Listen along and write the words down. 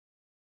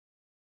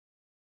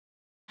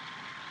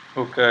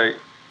Okay,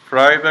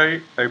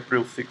 Friday,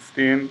 April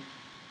 16,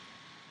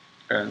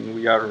 and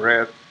we are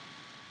red.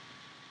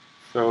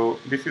 So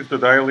this is the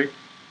daily.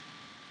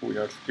 We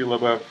are still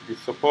above the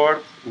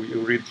support. We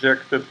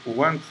rejected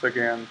once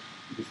again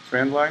this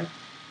trend line.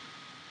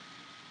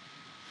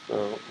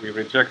 So we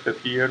rejected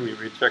here, we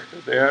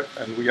rejected there,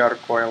 and we are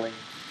coiling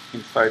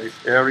inside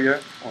this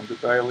area on the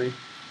daily,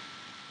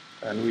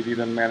 and we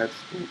didn't manage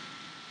to,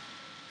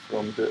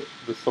 from the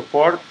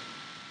support,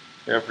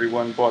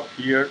 everyone bought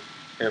here,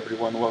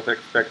 everyone was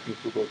expecting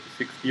to go to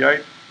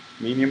 68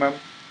 minimum,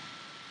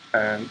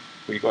 and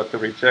we got the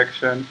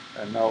rejection,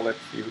 and now let's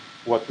see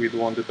what we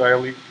do on the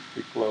daily. If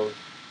we close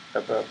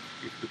above,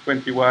 if the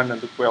 21 and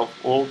the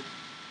 12 hold,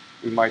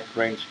 we might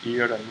range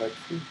here, and let's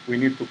see. We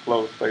need to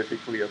close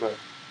basically above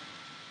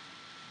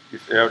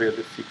this area,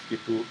 the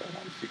 62,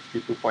 around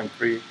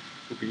 62.3,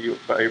 to be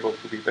able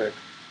to be back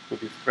to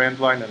this trend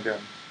line, and then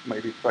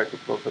maybe try to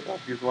close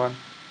above this one,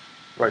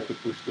 try to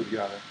push to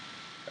the other.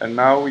 And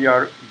now we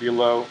are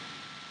below,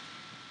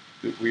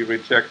 we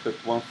rejected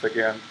once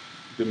again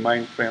the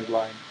main trend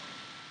line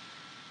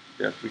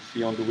that we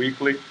see on the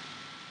weekly,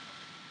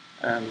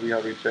 and we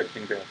are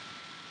rejecting that.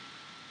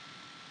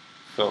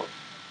 So,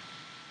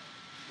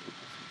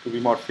 to be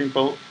more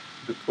simple,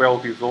 the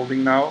 12 is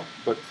holding now,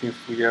 but since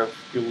we have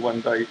still one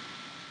day,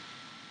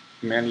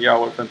 many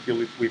hours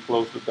until we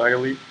close the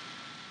daily,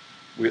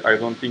 I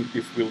don't think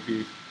this will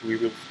be, we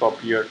will stop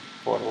here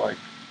for like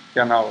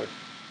 10 hours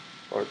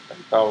or 8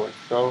 hours.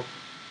 So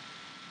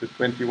the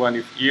 21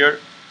 is here,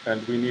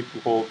 and we need to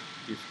hold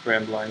this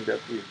trend line that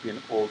we've been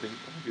holding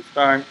all this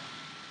time.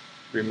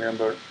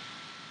 Remember,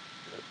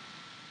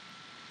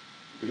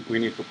 we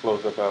need to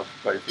close above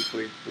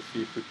basically to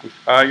see if we push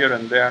higher,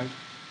 and then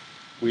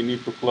we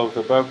need to close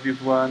above this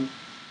one,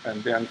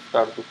 and then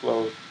start to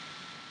close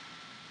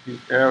this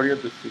area,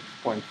 the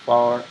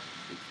 6.4,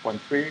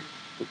 6.3,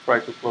 to try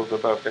to close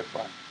above that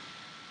line.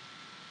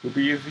 To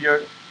be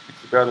easier,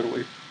 it's better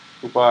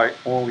to buy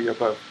only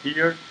above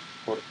here,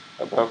 or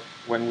above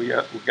when we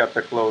get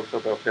the close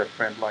above that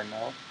trend line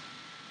now.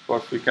 Of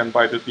course, we can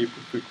buy the dip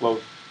if we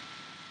close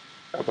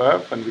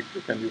above, and we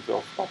can use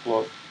our stop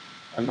loss.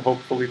 And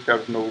hopefully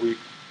there's no week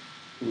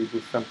we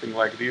do something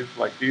like this,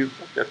 but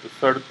at the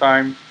third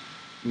time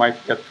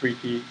might get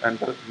tricky and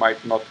that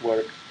might not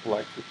work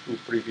like the two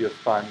previous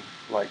times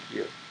like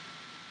here.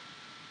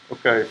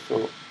 Okay,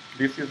 so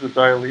this is the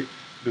daily.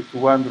 The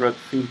 200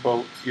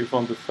 simple is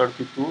on the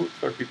 32,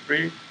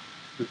 33.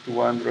 The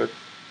 200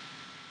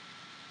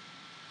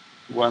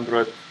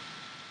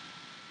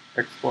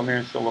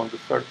 exponential on the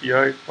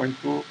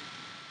 38.2.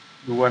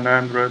 The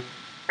 100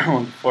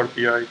 on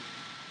 48,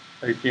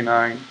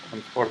 89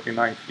 on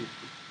 49.50.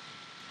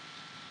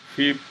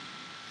 Fib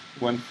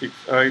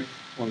 168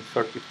 on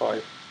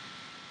 35.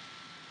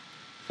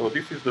 So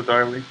this is the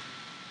daily.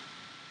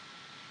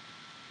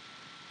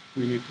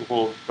 We need to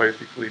hold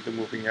basically the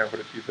moving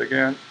averages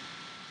again,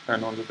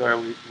 and on the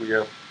daily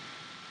if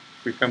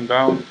we come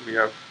down, we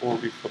have all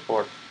this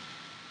support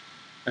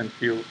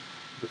until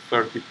the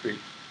 33.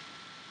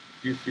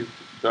 This is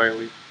the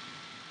daily.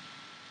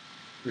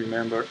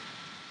 Remember,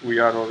 we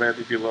are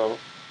already below.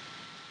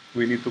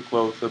 We need to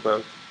close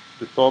above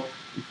the top.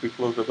 If we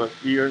close above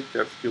here,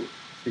 there's still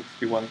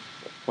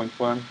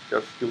 61.1.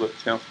 There's still a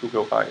chance to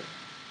go higher.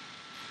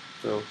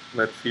 So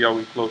let's see how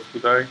we close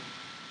today.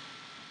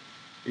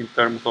 In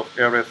terms of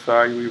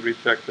RSI, we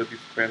rejected this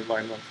trend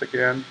line once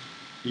again.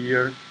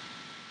 Here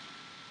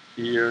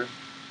we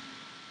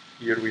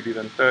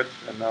didn't touch,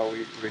 and now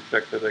we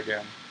rejected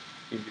again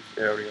in this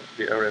area,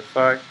 the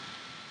RSI.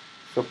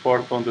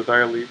 Support on the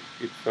daily,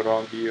 it's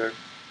around here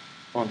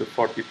on the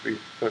 43,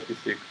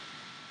 36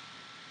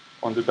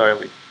 on the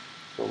daily.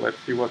 So let's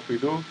see what we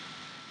do.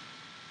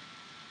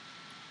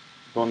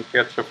 Don't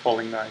catch a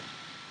falling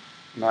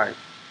knife.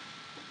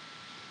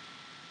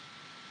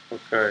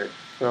 Okay,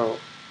 so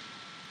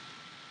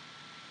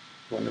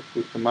I'm going to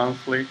put the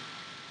monthly.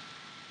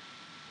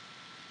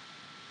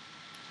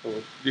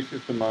 So this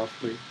is the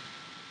monthly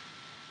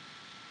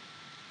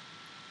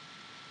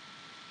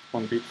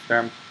on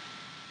Bitstamp.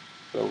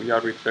 So we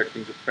are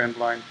rejecting the trend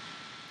line.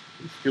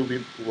 We still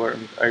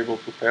weren't able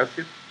to pass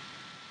it.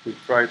 We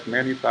tried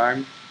many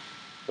times,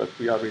 but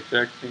we are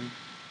rejecting.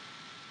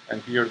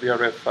 And here the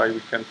RSI,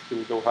 we can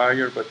still go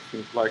higher, but it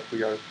seems like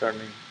we are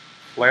turning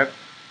flat.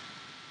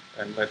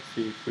 And let's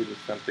see if we do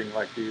something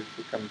like this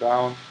to come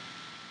down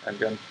and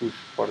then push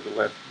for the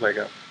last leg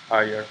up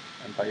higher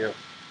and higher.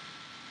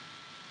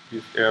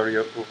 This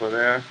area over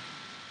there,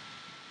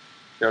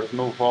 there's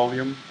no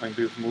volume on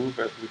this move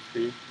as we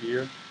see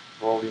here,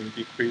 volume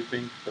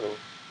decreasing, so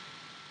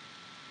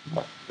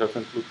it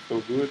doesn't look so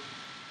good.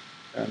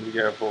 And we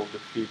have all the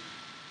feet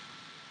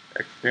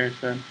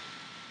extension.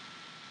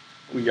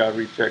 We are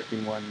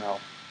rejecting one now.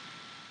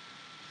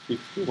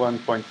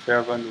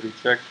 61.7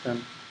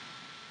 rejection.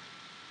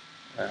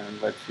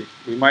 And let's see,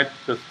 we might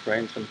just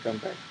range and come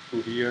back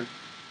to here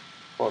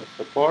for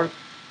support,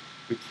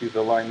 which is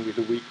aligned with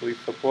the weekly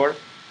support.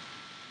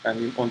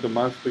 And on the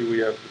monthly, we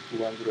have the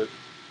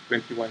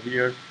 221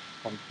 here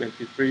on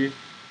 23,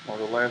 more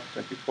or less,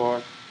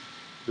 24.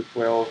 the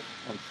 12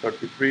 on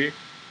 33,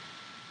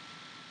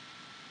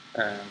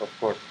 and of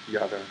course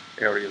the other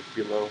areas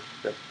below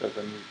that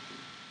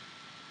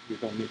we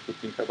don't need to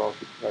think about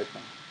it right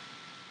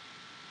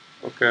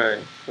now.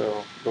 Okay,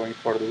 so going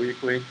for the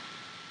weekly.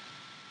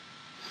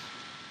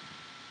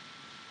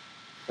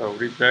 So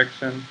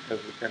rejection, as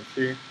you can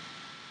see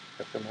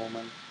at the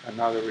moment,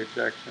 another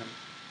rejection.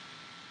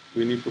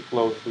 We need to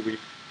close the week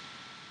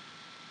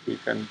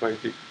and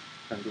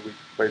the week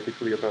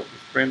basically above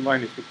this trend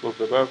line. If we close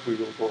above, we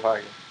will go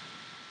higher.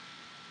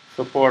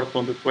 Support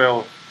on the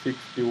 12,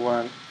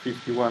 61,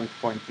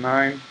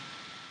 51.9,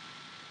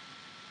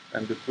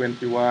 and the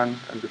 21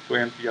 and the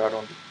 20 are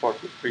on the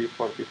 43,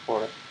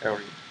 44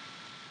 area.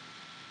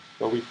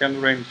 So we can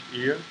range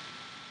here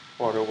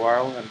for a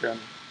while and then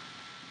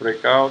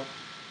break out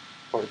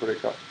or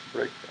break out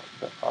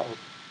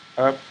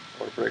up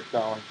or break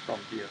down from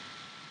here.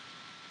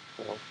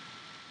 So,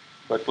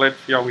 but let's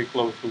see how we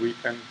close the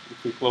weekend.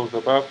 If we close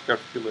above, there's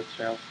still a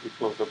chance we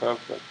close above,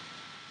 but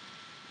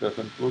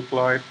doesn't look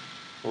like,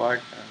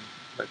 and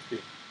let's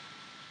see.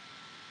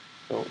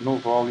 So no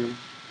volume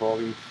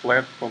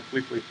flat,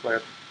 completely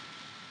flat.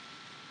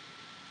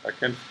 I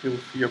can still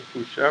see a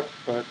push up,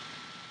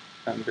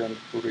 and then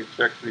to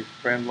reject this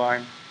trend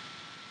line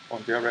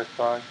on the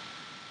RSI.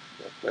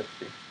 But let's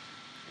see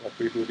what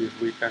we do this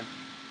weekend.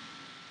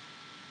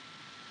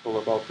 It's all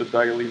about the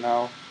daily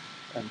now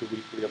and the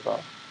weekly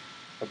about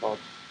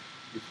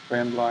this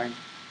trend line,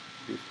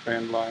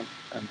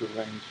 and the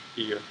range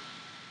here.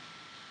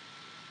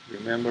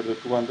 Remember the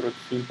 200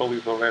 simple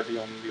is already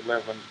on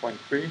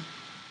 11.3,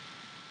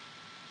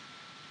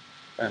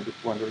 and the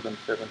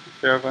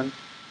 277,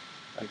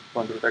 and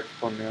 200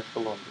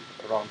 exponential on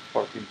around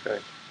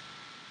 14K.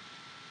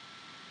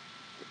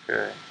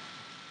 Okay.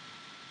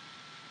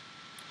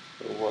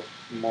 So what's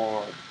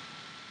more?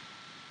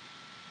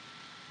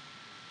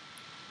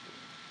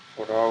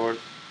 4 hours.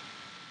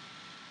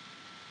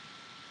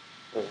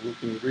 So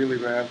looking really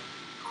bad.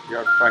 We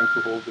are trying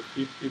to hold the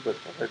 50, but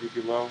already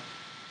below.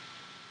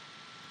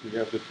 We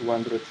have the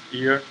 200s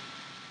here.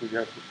 We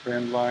have the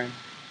trend line.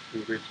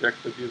 We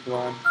rejected this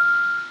one.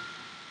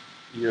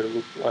 Here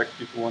looks like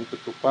it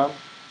wanted to pump,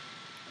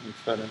 and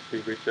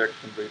suddenly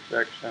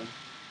rejection,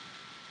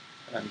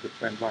 and the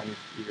trend line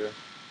is here.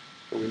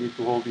 So we need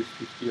to hold this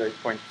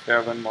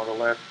 58.7 more or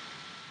less,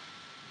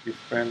 this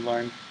trend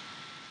line,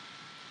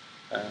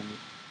 and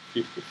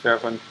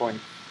 57.6,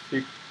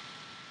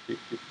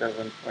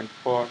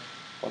 57.4,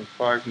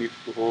 5 needs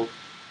to hold.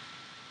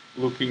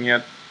 Looking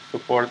at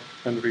support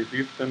and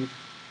resistance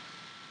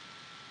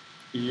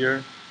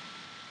here,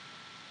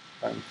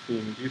 I'm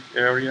seeing this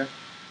area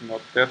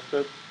not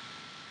tested,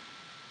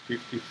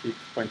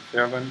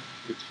 56.7,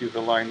 which is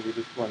aligned with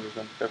the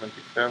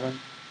 277,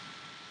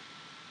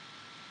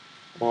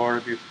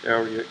 or this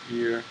area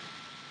here,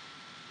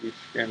 which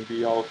can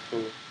be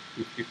also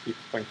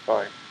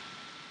 56.5.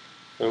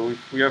 So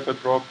if we have a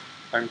drop,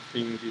 I'm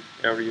seeing this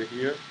area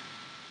here,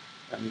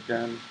 and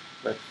then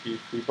let's see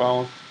if we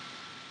bounce,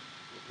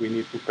 we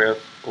need to pass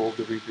all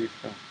the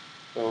resistance.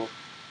 So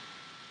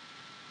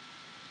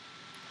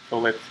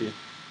let's see.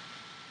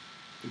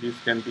 This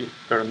can be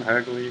turn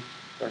out ugly,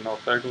 and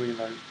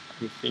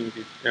I'm seeing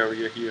this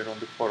area here on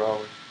the 4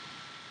 hours.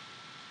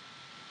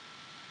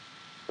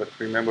 But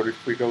remember,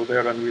 if we go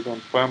there and we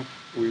don't pump,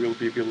 we will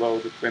be below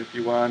the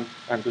 21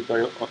 and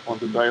on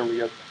the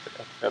daily,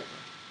 etc.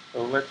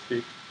 So let's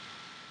see.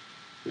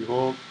 We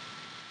hold.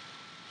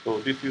 So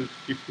this is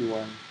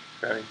 51,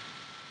 okay.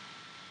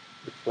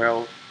 The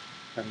 12,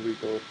 and we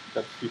go,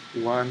 that's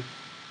 51.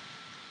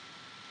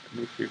 And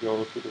if we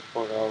go to the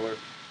 4 hours,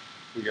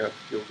 we have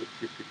still the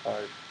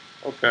 55.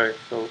 Okay,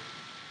 so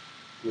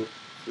it's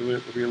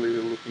really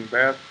looking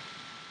bad.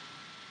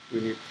 We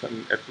need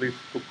at least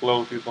to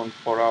close it on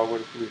 4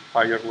 hours with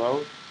higher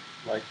lows,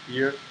 like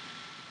here.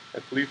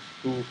 At least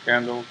 2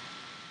 candles,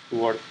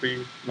 2 or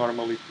 3.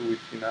 Normally 2 is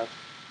enough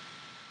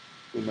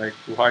to make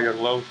 2 higher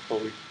lows, so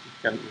we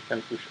can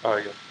push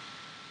higher.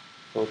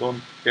 So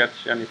don't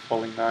catch any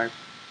falling knives,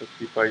 just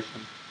be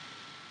patient.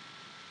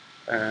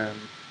 And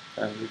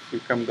if we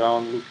come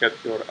down, look at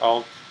your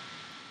alt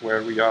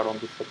where we are on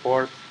the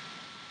support,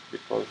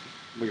 because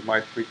we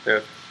might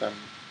retest some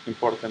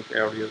important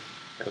areas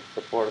as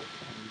support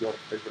on your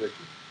favorite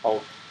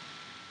alt.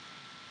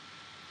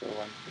 So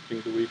I'm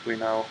checking the weekly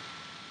now.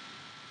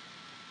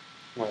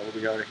 Well,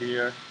 we are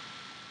here.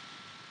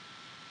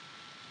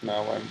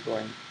 Now I'm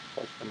going to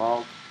touch them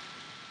out.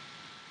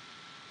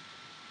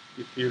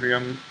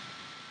 Ethereum,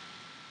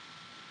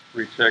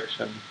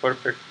 rejection,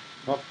 perfect,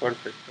 not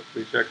perfect, but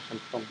rejection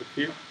from the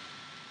fifth.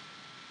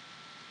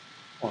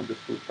 On the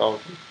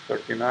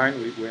 2039,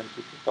 we went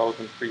to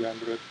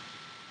 2,300.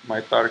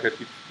 My target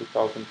is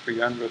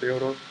 2,300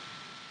 euros,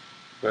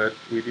 but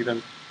we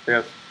didn't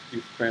test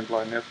this trend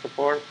line as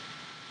support.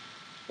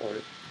 Sorry,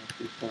 not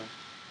this one.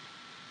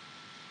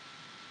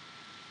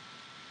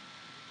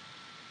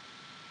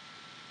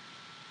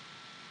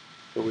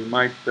 So we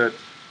might touch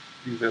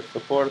this as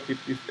support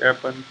if this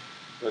happens,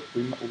 but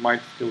we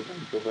might still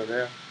range over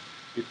there.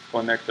 It's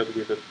connected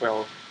with the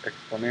 12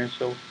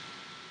 exponential.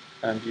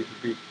 and this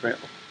big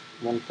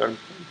long-term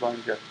trend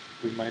line that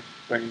we might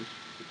range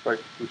to try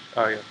to push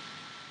higher.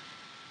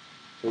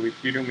 So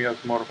Ethereum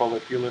has more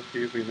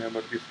volatility.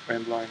 Remember, this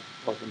trend line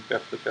wasn't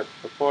tested at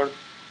support.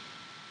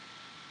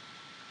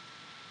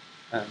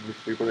 And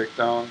if we break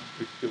down,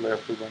 we still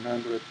have the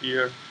 100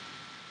 here.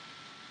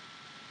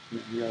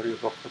 Many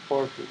areas of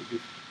support.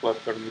 This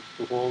cluster needs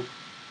to hold.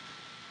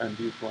 And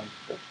this one,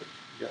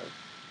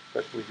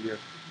 especially here,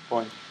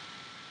 points.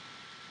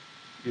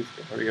 This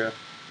area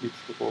needs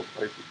to hold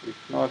basically.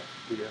 If not,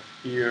 we have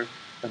here,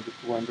 and the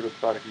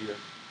 200s are here.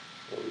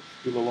 So it's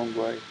still a long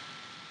way.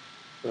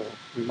 So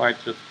we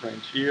might just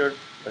range here.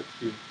 Let's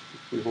see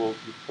if we hold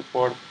this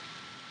support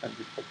and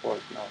this support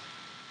now.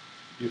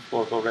 This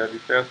was already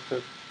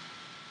tested.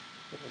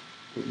 So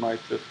we might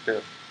just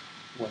test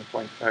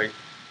 1.8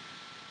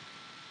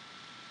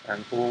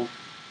 and hold,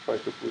 try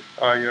to push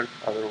higher.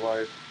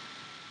 Otherwise,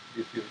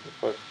 this is the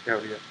first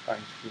area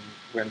I'm seeing.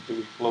 When do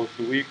we close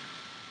the week?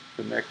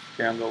 The next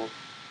candle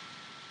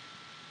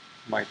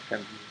might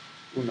can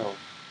be, who knows?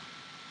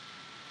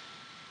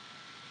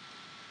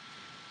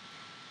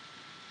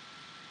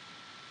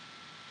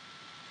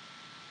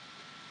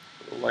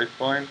 So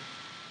Litecoin,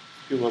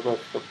 still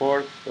above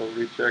support, so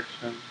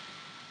rejection,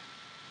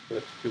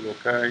 that's still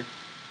okay.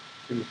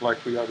 Seems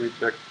like we are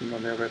rejecting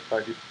on every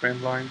side this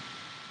trend line.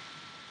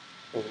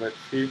 So let's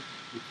see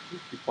if we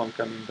keep on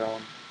coming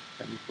down.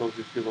 Can we close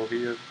this below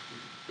here?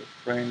 Just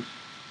range.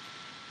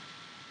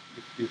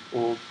 If this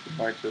holds, we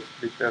might just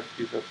retest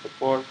this as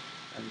support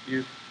and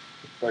this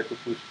to try to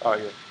push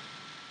higher.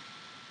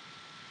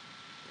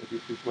 So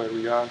this is where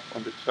we are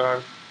on the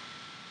chart.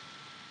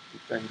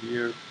 The 10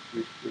 years,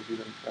 we still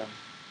didn't come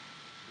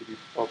to this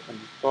top and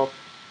this top.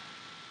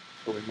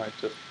 So we might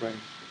just range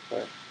to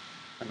try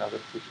another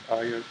push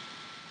higher.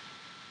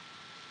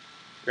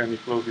 Can we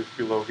close this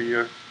below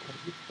here, or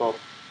this top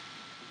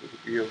will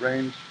be a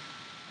range,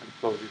 and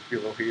close this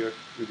below here,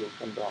 we will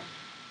come down.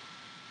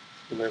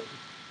 Still have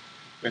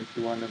the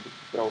 21 and the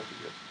 12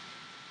 here.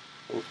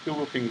 So still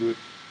looking good,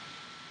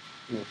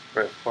 no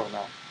stress for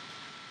now.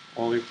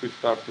 Only if we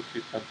start to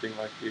see something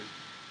like this.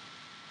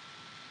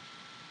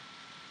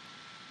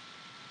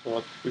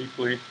 So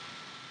quickly.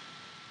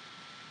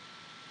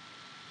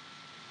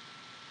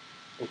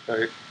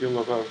 Okay, still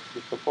above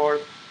the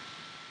support.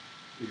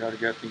 We are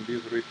getting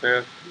this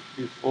retest. If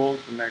this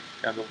holds, the next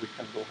candle we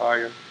can go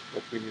higher,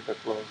 but we need a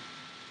close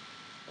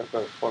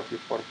above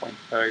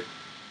 44.8.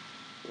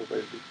 So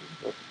basically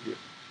above here.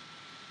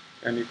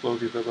 Any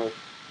closes above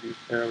this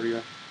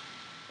area,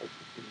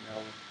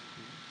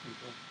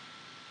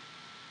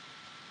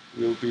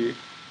 will be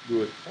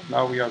good. So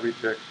now we are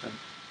rejecting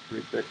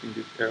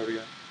this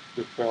area.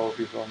 The 12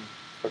 is on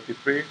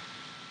 33.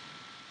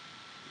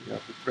 We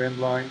have the trend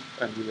line,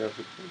 and we have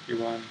the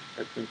 21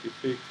 at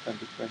 26 and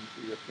the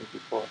 20 at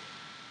 24.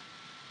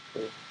 So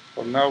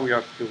for now we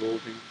are still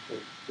holding, so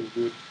it's still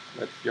good.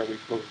 Let's see how we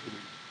close the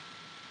week.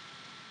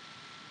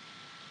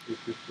 This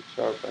is the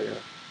chart I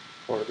have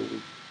for the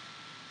week.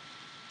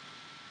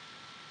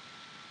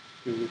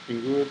 Still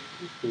looking good.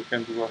 We still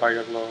can do a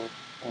higher low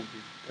on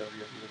this area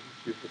here,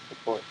 which is the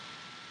support.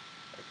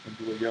 I can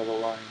do a yellow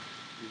line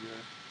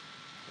here,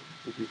 so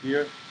it will be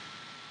here,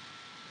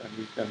 and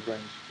we can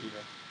range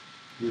here.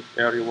 This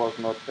area was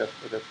not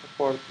tested as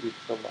support,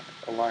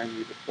 it's aligned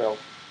with the 12.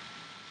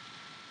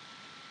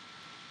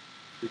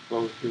 We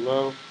close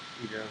below,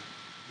 we have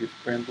this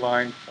trend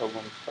line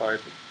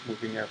alongside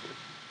moving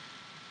average.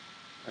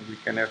 And we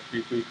can have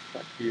big wicks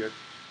like here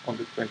on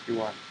the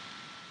 21.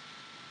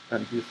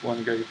 And this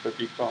one gave a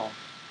big bounce.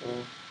 So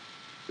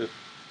just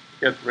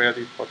get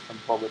ready for some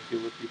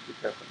volatility if it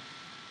happens.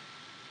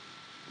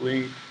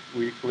 Link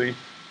weekly.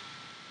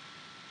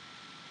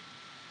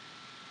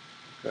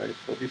 Okay,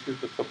 so this is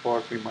the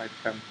support. We might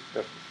come to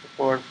test the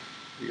support.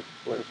 We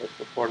also have a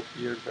support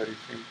here, very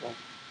simple.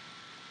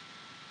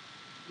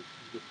 This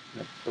is the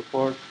next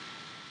support.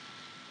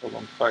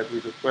 Alongside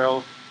with the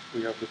 12,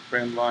 we have the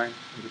trend line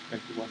and the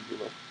 21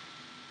 below.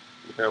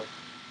 We have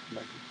to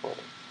make it for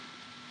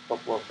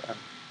stop loss end.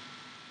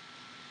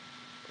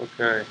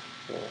 Okay,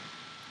 so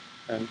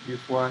and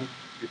this one,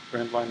 this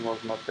trend line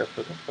was not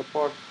tested as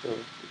support, so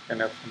we can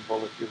have some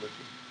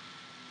volatility.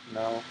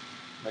 Now,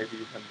 maybe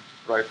even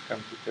price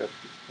comes to test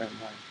this trend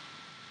line.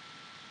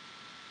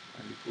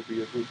 And it will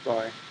be a good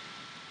buy.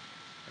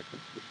 I can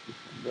push this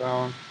one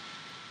down.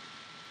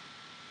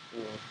 So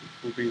this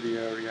will be the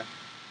area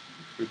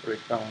if we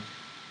break down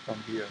from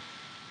here.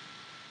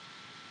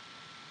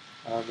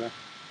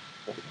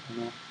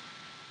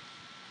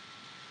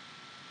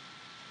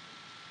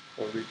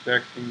 So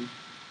rejecting,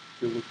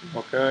 still looking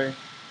okay.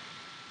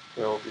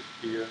 12 is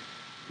here.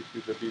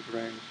 This is a big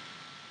range.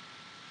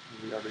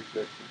 And we are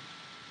rejecting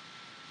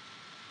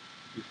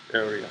this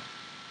area.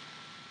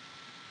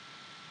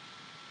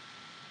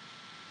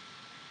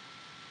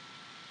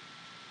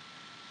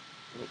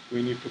 So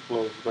we need to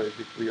close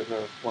basically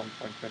about 1.21,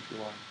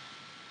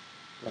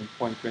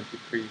 1.23,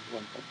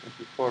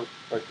 1.24,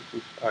 try to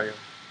push higher.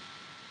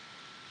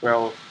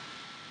 12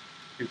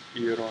 is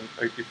here on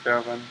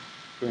 87,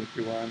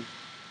 21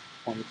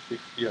 on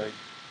 68.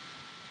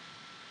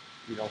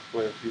 We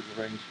also have this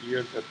range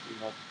here that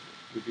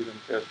we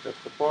didn't test that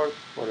support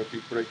for a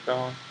big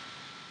breakdown.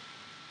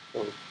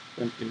 So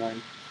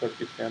 29,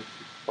 30 cents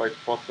is quite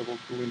possible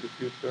too in the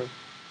future.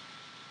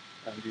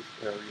 And this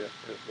area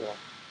as well,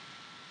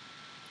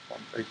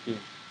 118.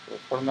 So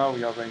for now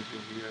we are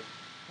ranging here,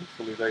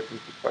 consolidating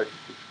to try to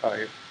push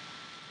higher.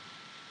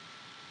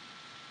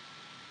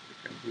 We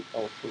can do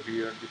also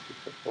here, this is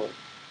support.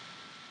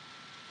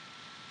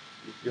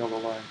 This yellow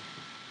line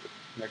is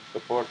the next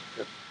support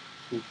that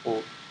should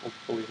hold,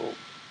 hopefully hold.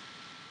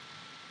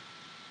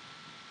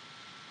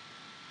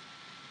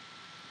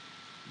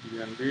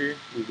 BNB,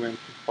 we went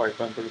to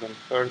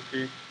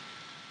 530,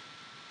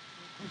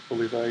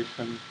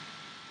 consolidation,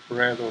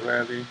 red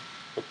already,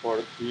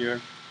 support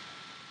here,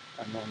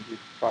 and on this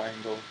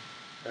triangle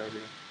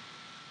area,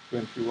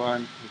 21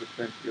 and the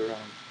 20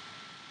 around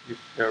this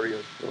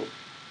area, so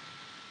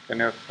can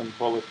have some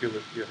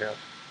volatility ahead.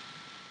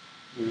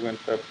 We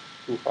went up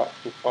too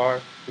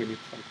far, we need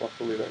some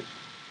consolidation.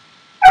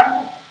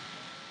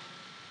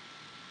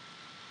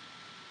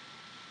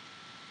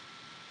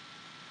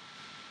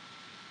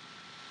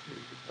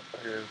 What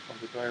I have on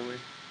the daily,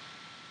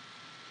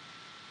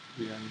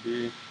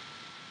 BNB.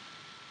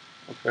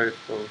 Okay,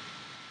 so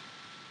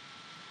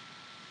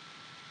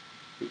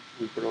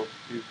we broke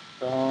this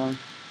down,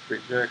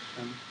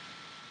 rejection,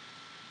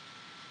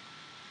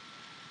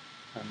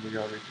 and we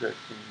are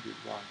rejecting this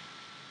one.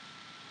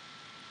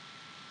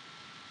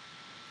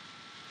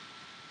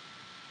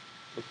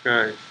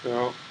 Okay,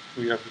 so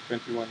we have the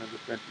 21 and the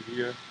 20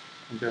 here,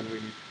 and then we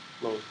need to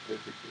close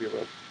basically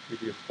about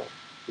media stop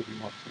to be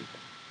more simple.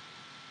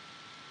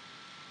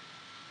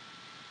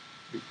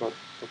 We got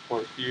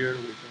support here,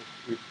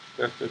 we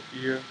tested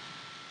here.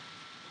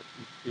 Let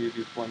me see,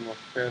 this one was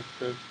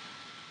tested.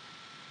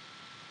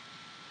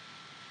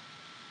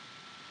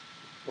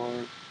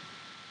 Or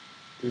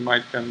we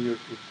might come here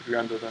to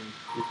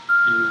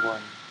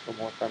 351 from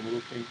what I'm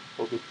looking.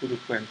 So to the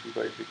 20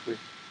 basically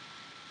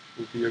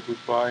would be a good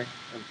buy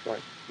and try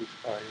to push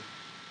higher.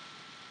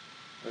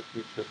 Let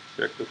me just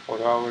check the 4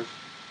 hours.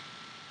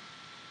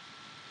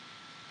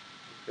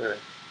 Okay.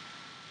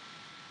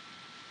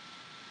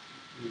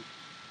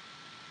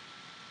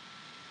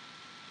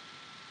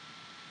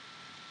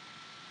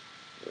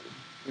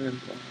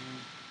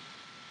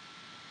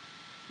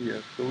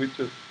 Yeah, so we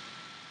just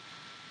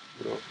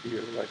broke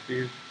here like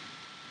this,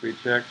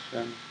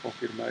 rejection,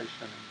 confirmation,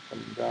 and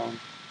coming down.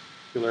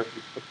 Still have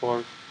this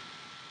support.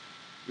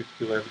 We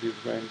still have this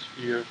range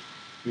here.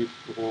 Needs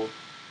to hold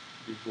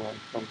this one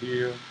from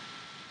here,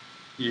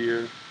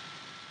 here,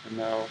 and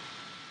now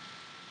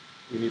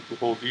we need to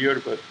hold here,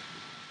 but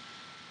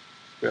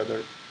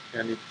better.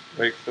 And it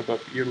breaks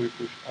above here, we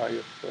push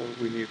higher. So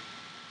we need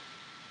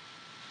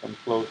some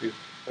closes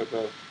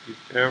above this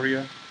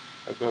area,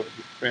 above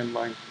this trend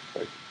line to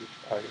try to push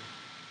higher.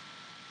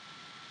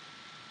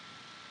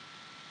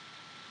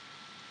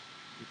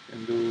 We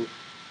can do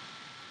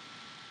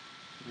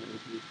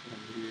this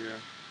one here.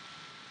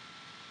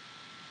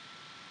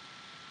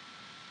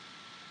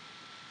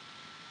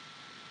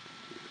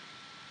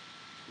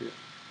 Yeah,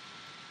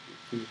 it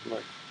seems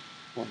like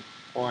one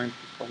point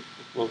to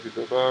close it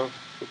above,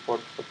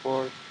 support.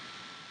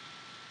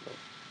 So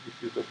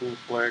this is a bull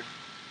flag.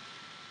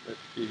 Let's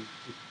see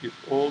if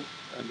this holds,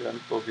 and then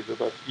close it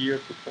above here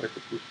to try to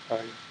push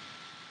higher.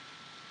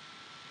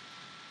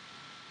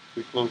 If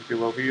we close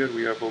below here,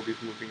 we have all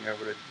these moving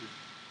averages,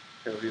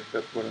 areas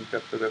that weren't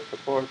tested as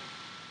support.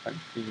 I'm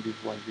seeing this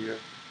one here,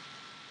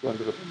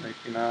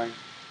 289.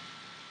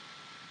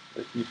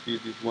 Let me see,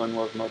 this one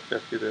was not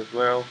tested as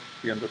well,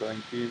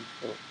 319.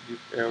 So this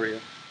area,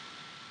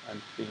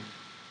 I'm seeing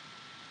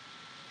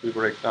we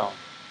break down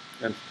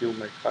and still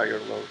make higher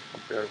lows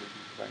compared with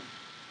this range.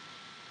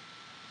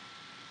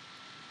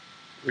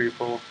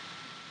 Ripple,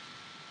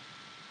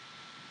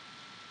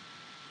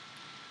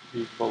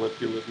 big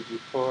volatility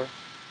before,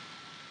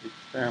 big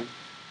stamp,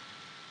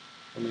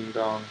 coming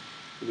down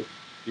to the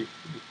 50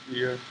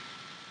 here,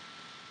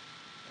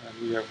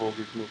 and we have all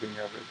these moving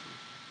averages,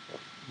 so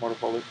more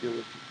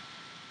volatility.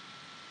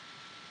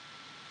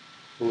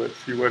 So let's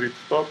see where it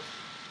stops.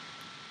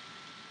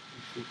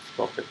 It should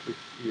stop at least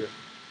here.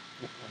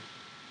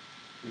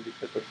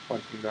 Indicators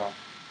pointing down.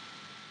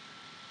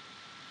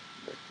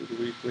 Back to the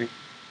weekly.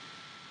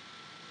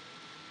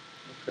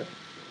 Okay,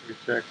 so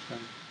rejection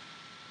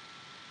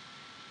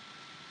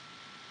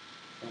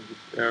from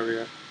this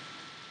area.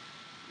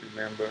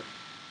 Remember,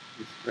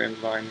 this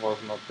trend line was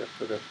not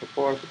tested as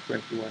support. The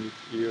 21 is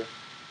here,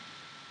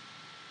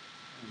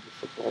 and the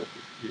support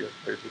is here,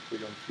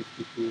 basically on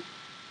 52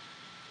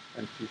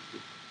 and 50.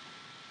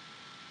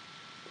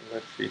 So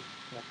let's see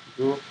what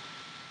to do.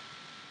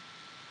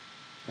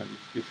 And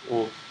if this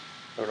holds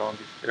around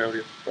this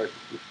area to try to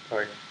push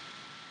higher,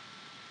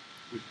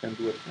 we can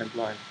do a trend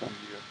line from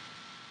here.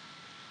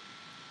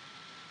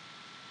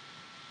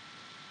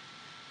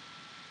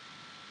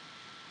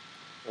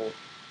 So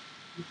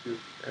this is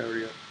the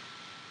area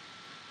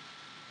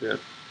that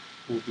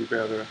would be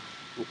better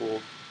to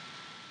hold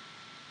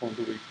on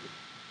the weekly.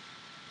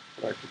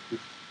 Try to push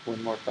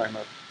one more time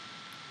up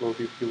close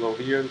it below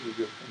here, we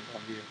will come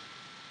down here.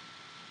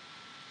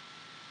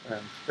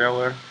 And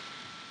stellar.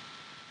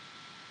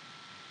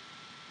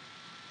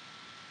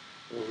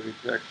 So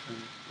rejection,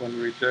 one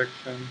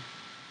rejection.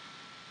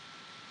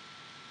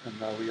 And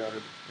now we are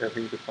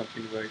having the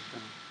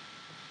continuation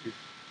of this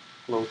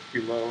close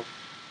below.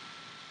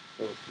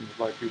 So it seems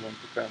like we want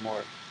to come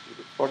more to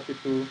the 42,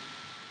 to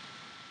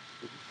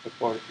the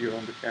support here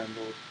on the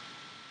candles,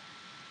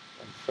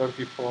 and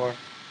 34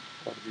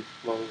 for this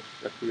close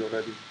that we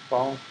already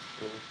bounced,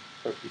 so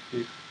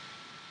 36.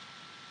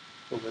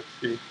 So let's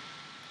see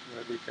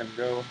where we can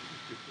go.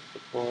 This is the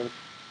support.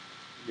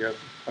 We have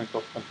this point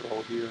of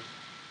control here.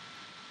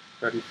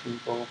 Very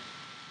simple.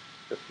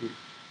 That we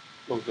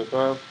close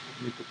above.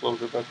 We need to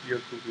close above here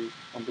to be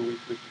on the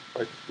weekly to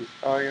try to push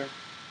higher.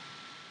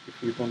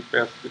 If we don't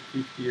pass the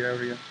 50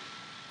 area,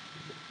 we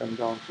will come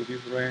down to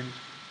this range,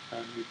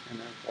 and we can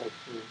have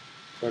also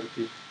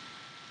 30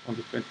 on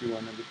the 21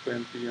 and the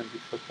 20, and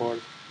this support,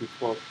 this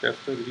was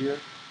tested here,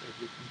 as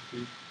you can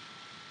see.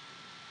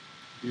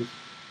 This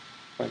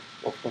point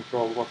of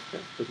control was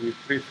tested with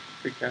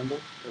three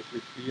candles, as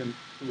we see, and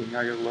doing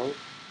higher lows.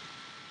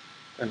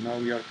 And now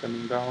we are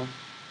coming down.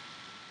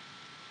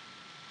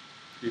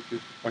 This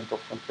is the point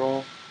of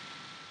control.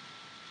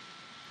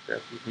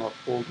 That is not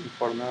holding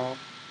for now,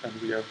 and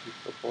we have this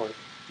support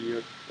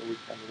here, so we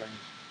can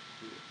range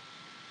here.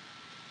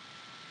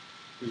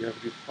 We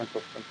have this point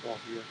of control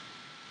here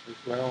as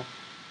well,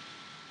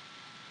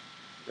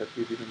 that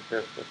we didn't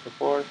test the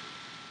support,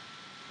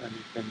 and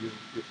you can use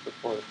this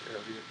support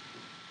area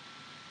too.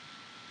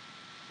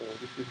 So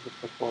this is the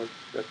support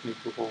that need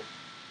to hold,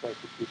 try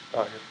to push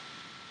higher.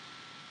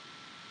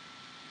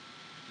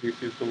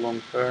 This is the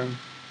long term,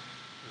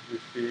 as we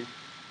see.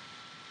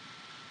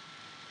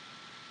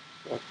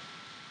 Got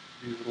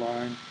these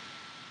lines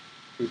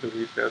to the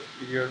retest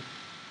here.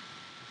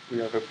 If we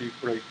have a big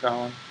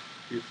breakdown,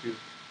 this is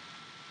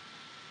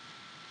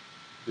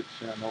the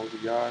channel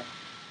we are.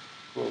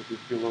 Closes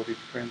below this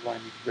trend line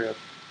is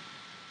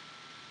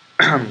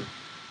bad.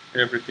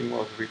 Everything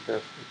was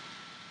retested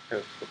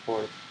as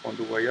support on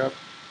the way up.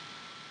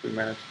 We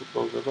managed to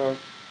close above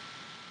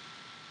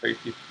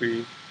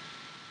 83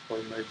 or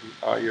maybe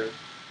higher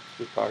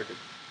the target.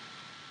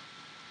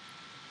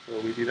 So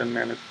we didn't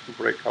manage to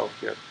break out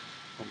yet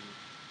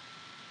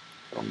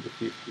from the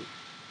 50.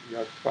 We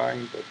are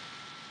trying, but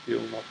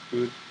still not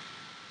good.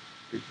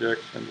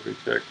 Rejection,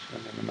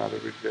 rejection, and another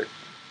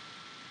rejection.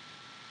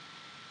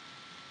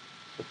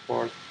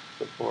 Support,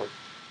 support.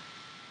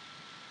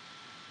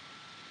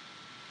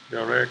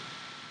 Direct,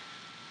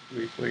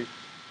 weekly.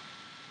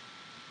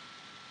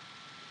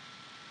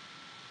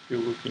 Still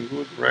looking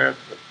good, red,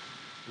 but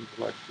seems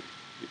like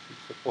this is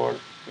support,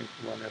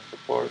 21 has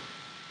support,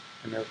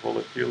 and has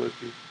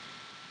volatility.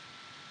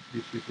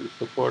 This is the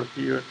support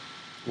here,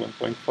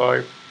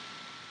 1.5,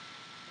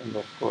 and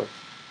of course,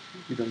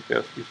 we didn't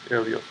test this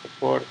area of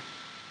support,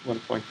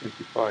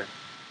 1.25.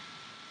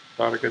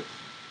 Target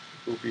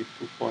will be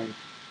 2 point.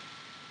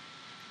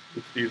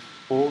 If this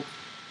holds,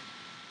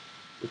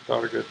 the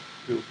target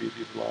will be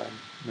this line,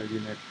 maybe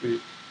next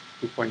week,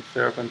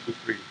 2.7 to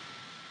 3.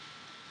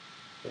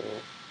 So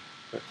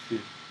let's see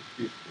if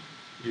this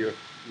here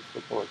is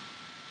support.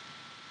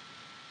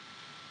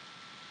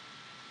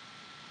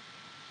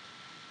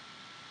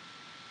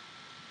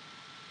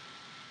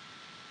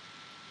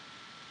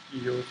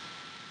 EOS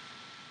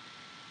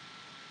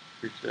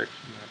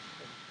rejection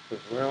as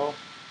well.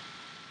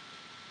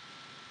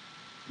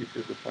 This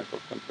is the point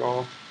of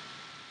control.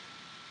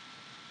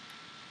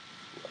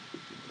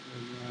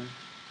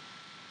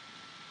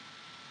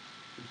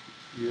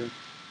 Here.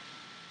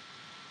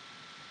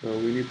 So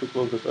we need to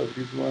close above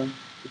this one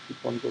to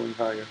keep on going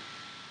higher.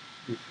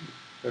 This is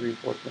a very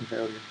important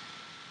area.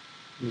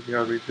 And we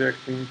are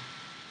rejecting.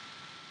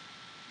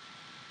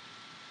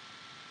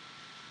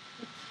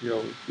 Let's see how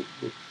it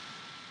looks.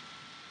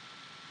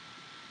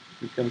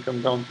 We can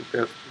come down to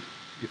test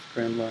this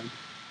trend line.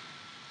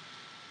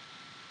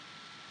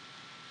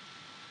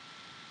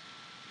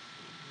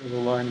 The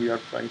line we are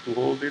trying to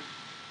hold it,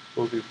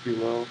 close it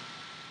below.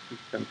 We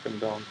can come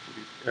down to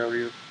these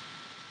areas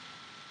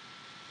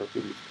or to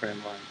this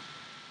trend line.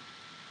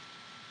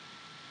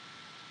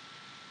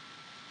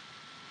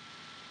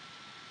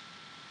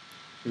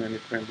 Many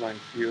trend lines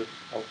here.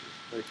 I'll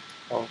just take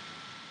out,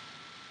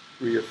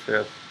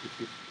 reassess. This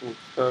is old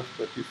stuff,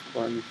 but this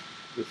one is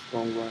the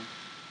strong one.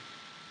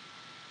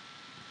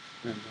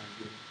 Trend line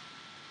here.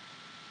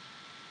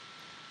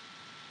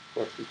 Of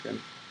course, you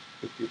can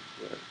put it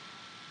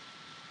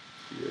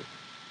here,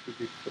 the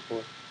big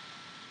support.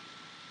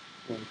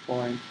 1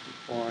 point,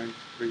 2 points,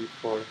 3,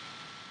 4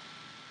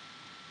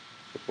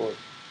 support.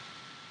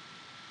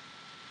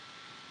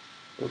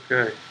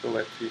 Okay, so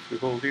let's see if we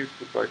hold this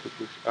to try to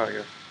push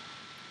higher.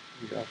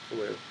 We have to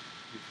have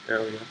this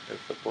area as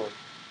support.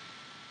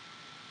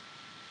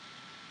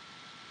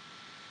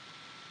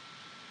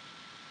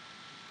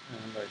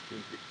 And I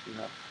think it's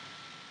enough.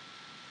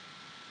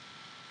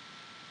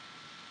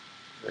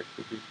 Back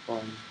to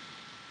Bitcoin.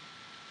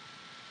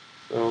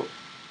 So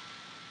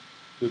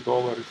the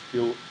dollar is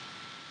still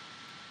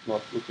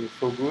not looking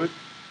so good.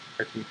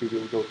 I think we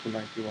will go to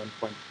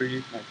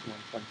 91.3,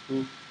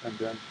 91.2, and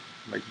then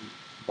maybe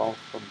bounce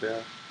from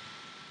there.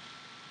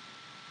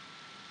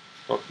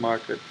 Stock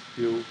market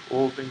still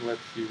holding.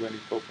 Let's see when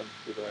it opens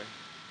today.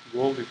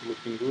 Gold is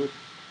looking good.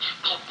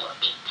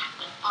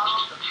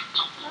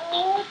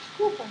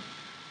 Desculpa.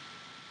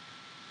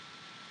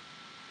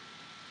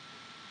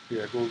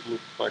 Yeah, gold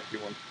looks like he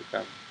wants to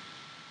come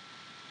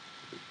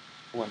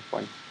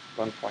 1.8,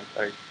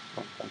 1.7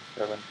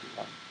 to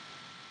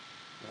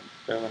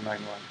 1.791.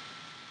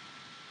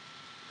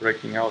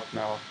 Breaking out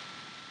now.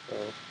 So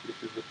this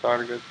is the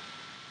target.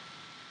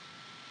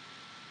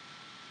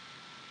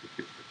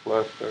 This is the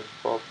cluster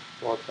top,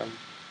 bottom.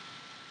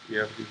 We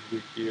have this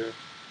week here,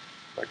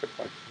 like a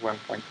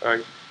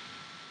 1.8.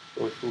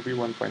 So it will be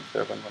 1.7,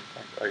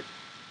 1.8.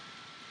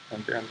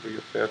 And then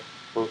reassess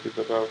closes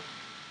above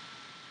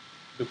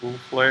the bull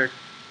flag.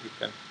 We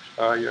can push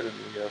higher, and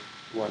we have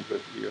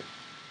 200 here.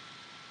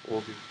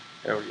 All this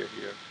area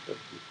here. That's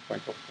this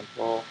point of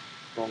control.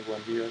 Strong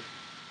one here.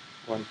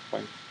 1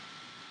 point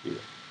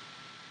here.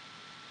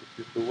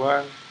 This is the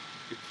one.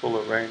 It's all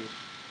arranged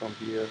from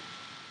here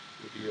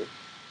to here.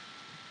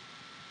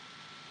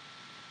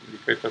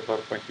 Indicators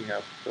are pointing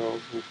up. So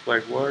bull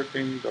flag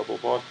working, double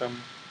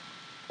bottom,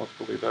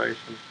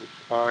 consolidation, push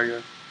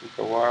higher, took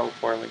a while,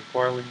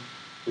 coiling.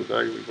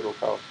 Today we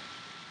broke out,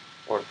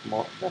 or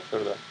tomorrow,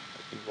 yesterday.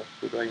 I think it was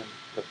today and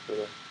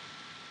yesterday.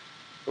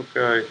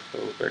 Okay, so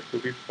back to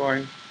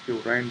Bitcoin,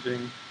 still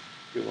ranging,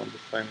 still on the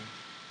same.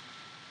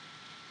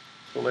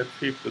 So let's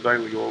see if the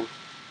daily holds.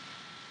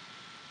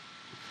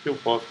 It's still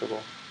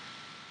possible.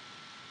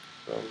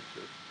 So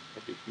just a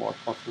bit more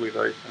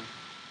consolidation,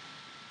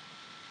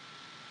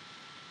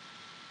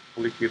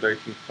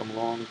 liquidating some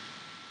longs.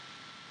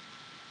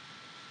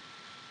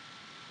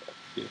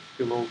 It's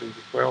still holding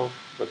the 12,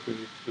 but we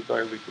need the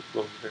daily to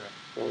close there.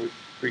 So it's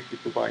tricky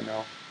to buy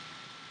now,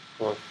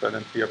 because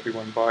suddenly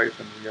everyone buys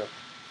and we have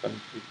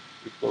suddenly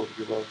we close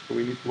below. So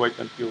we need to wait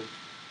until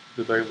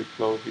the daily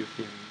close is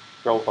in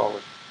 12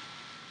 hours.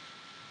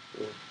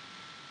 So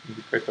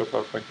indicators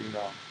are pointing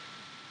down.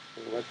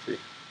 So let's see.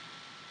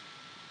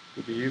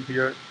 To be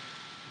easier,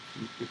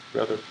 it's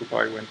better to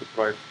buy when the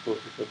price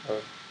closes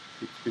above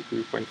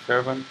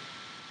 63.7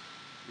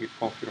 with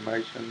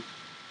confirmation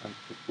and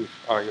to push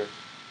higher.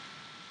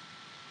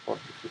 Or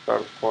if you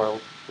start to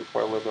coil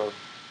above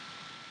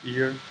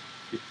here,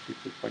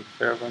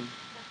 62.7,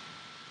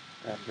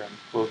 and then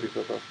closes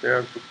above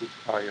there to push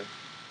higher.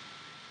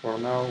 For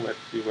now, let's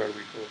see where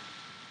we go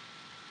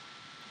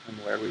and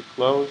where we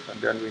close,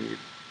 and then we need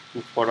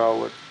 2-4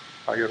 hours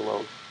higher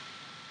lows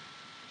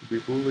to be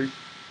bullish,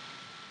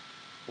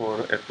 or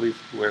at least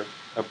to have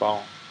a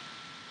bounce.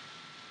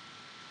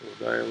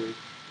 So daily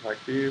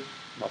like this,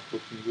 not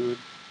looking good.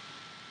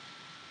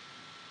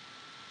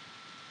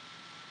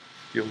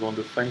 Still on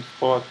the same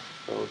spot,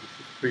 so this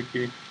is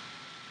tricky.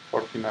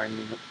 49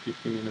 minutes,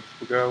 50 minutes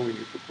to go. We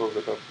need to close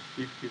above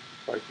the 50 to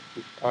try to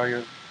push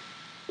higher.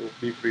 So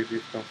big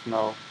resistance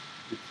now.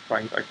 It's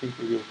trying. I think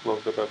we will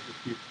close above the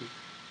 50.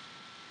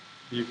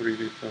 Big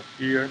resistance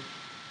here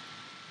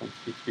on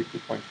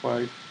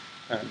 62.5,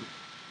 and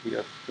we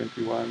have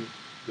 21,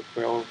 the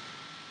 12,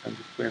 and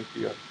the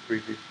 20 as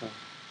resistance,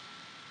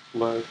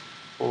 plus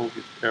all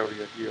this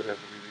area here as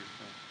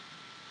resistance.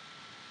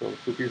 So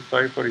to be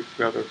safer, it's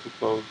better to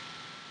close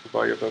to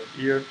buy above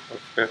here,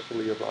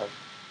 especially above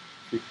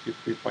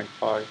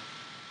 63.5,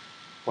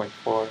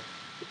 0.4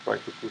 to try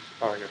to push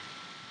higher.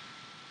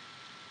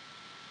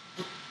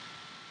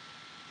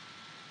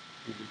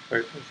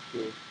 Indicators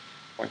still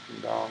pointing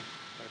down.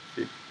 Let's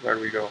see where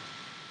we go.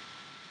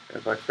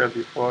 As I said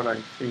before,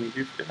 I'm seeing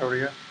this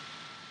area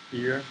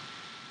here,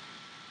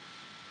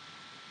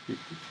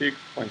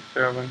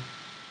 56.7,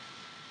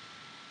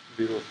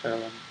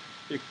 07,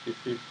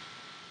 66,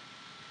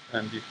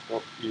 and this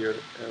top here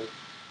as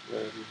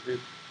where is it?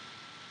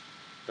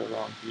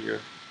 Around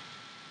here,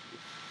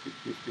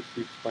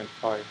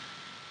 56.5.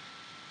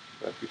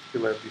 But we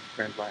still have this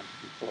trend line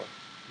before.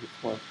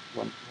 This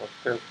one was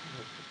tested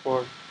as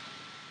support.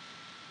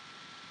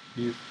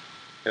 This,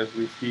 as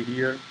we see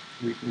here,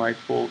 we might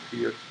hold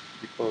here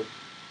because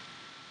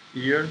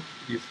here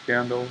this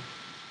candle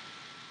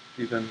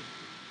didn't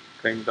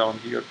came down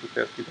here to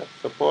test it as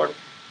support.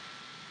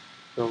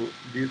 So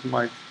this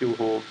might still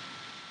hold,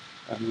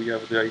 and we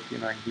have the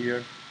 89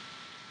 here.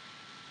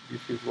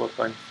 This is what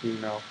I'm seeing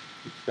now.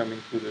 It's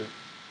coming to the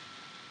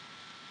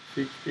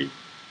 60.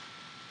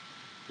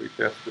 We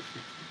test the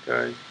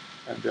 60K,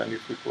 and then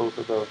if we close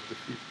above the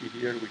 50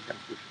 here, we can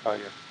push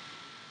higher.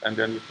 And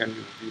then you can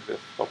use this as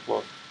stop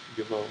loss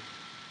below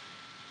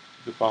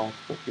the bounce,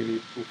 but we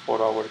need 2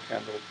 4-hour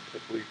candles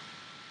at least.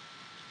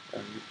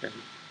 And you can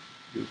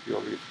use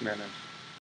your risk management.